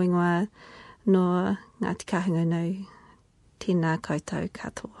 tōku ingoa no Ngāti Kahunga Nui, tēnā koutou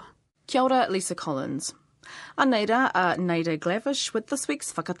katoa. Kia ora, Lisa Collins. Aneira, Nader Glavish with this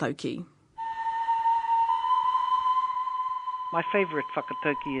week's whakatauki. My favourite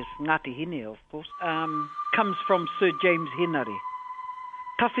whakatauki is Ngāti Hine, of course. Comes from Sir James Henare.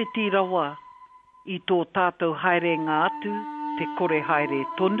 Tawhiti rawa I tō tātou haere ngā atu, te kore haere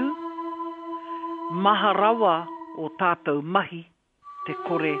tonu. Maha rawa o tātou mahi, te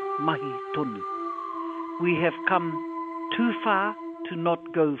kore mahi tonu. We have come too far to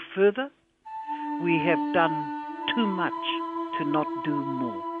not go further. We have done too much to not do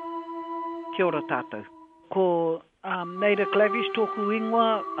more. Kia ora tātou. Ko Nader Glavish tōku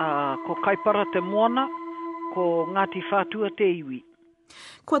ingoa, ko Kaipara te moana, ko Ngāti Whātua te iwi.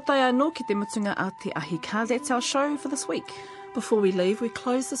 Kua tai anō ki te mutunga a te Ahi Kaa. That's our show for this week. Before we leave, we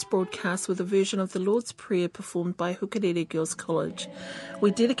close this broadcast with a version of the Lord's Prayer performed by Hukarere Girls College.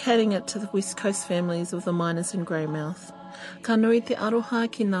 We're dedicating it to the West Coast families of the miners in Greymouth. Ka nui te aroha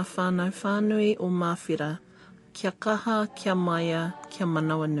ki ngā whanau whānui o Māwhera. Kia kaha, kia maia, kia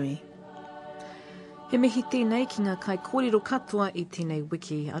manawa nui. He mihi tēnei ki ngā kai kōrero katoa I tēnei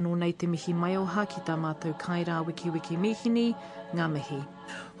wiki. Anō nei te mihi mai oha ki tā mātou kairā wiki mihini, ngā mihi.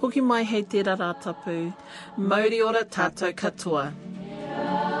 Hoki mai hei tērā rā tapu. Mauri ora tātou katoa.